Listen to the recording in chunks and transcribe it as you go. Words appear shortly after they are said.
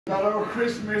Got our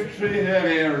Christmas tree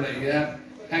here early, yeah?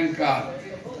 Thank God.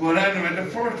 But anyway, the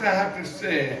first I have to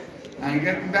say, and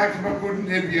getting back to my good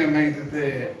nephew of mine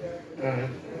today,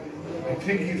 I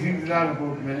think he thinks a lot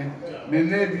about me. My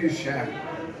nephew Sham,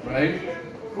 right?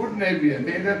 Good nephew,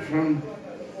 made it from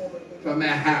my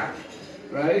heart,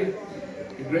 right?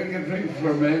 He drank a drink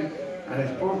for me, and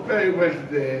I spoke very well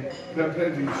today. God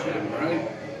bless you, Sham, right?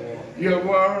 You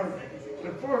were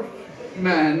the first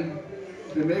man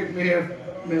to make me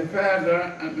my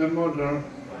father and my mother,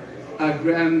 a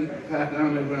grandfather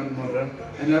and a grandmother,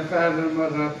 and a father,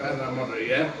 mother,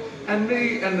 yeah? And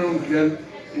me, an uncle,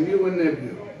 and you a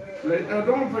nephew. Right? Now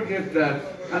don't forget that.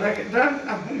 And that's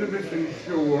 100%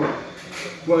 sure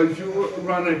was you,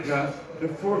 Veronica, the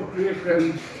fourth great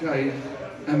grandchild,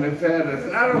 and my father.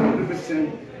 Not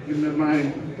 100% in my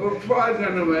mind. But twice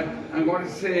anyway, I'm going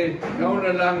to say down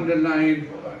along the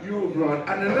line you brought.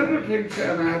 And another thing,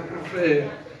 Sam, I have to say,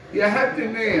 you have the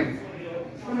name.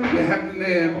 You have the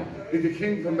name of the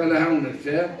king from Ballahounis,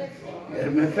 yeah? You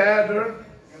have my father,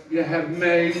 you have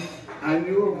me, and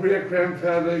your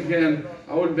great-grandfather again,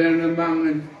 old Baron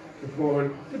Mountain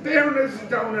before. The Baroness is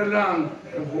down along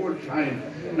the whole time.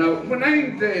 Now, when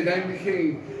I'm dead, I'm the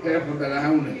king here from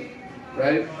Ballahounis,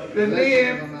 right? The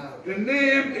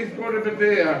name is going to be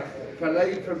there for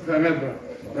life and forever,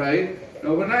 right?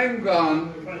 Now, when I'm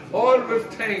gone, always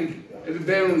think of the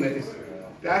Baroness.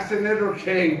 That's another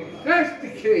king. That's the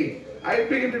king. I've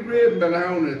been in the grave in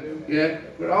Ballahounis, yeah,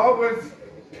 but always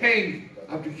think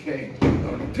of the king.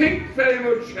 Now, think very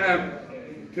much, Sam,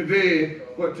 today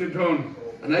what you've done.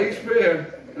 And I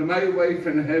swear to my wife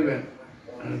in heaven,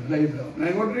 and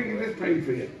I'm going to drink this pint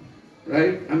for you,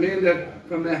 right? I mean that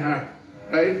from my heart,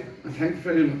 right? And thanks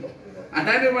very much. And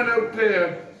anyone out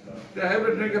there that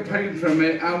ever drink a pint from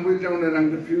me, and we'll down it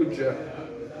in the future.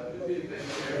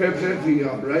 Fair play to you,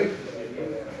 all right?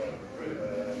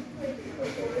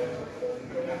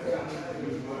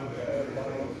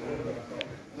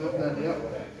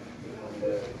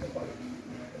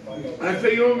 I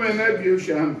say you're my nephew,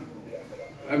 Sham.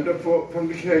 I'm the folk from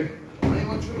the king. I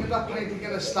want to get that pint to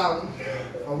get us down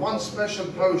for one special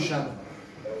potion.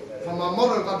 For my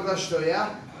mother, God bless her,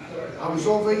 yeah? I was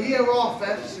over a year off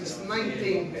it since the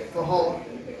 19th for her.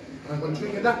 And I'm going to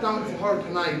drink that down for her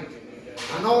tonight.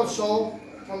 And also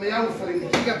for my outfit, the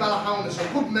king of Ballahounis,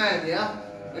 a good man, yeah?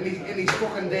 And he's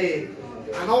fucking dead.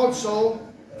 And also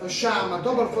for Sham, a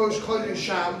double first cousin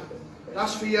Sham.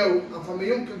 That's for you, and for my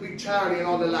uncle Big Charlie and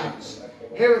all the lads.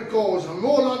 Here it goes, I'm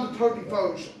all on the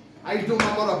 31st. I do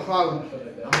my mother proud,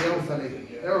 and my own fella.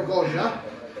 There it goes, yeah?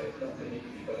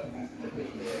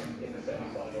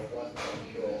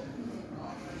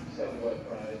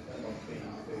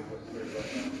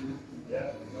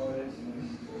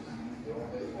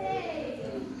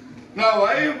 Now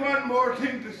I have one more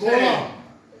thing to say. Go on.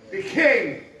 The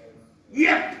king.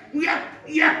 Yep.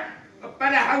 Up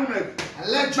Ballahounis.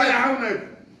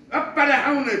 Up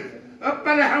Ballahounis. Up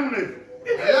Ballahounis.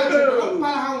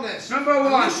 Number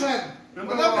one. Listen,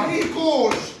 whenever he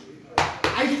goes,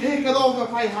 I take it over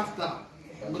if I have to.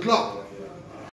 Good luck.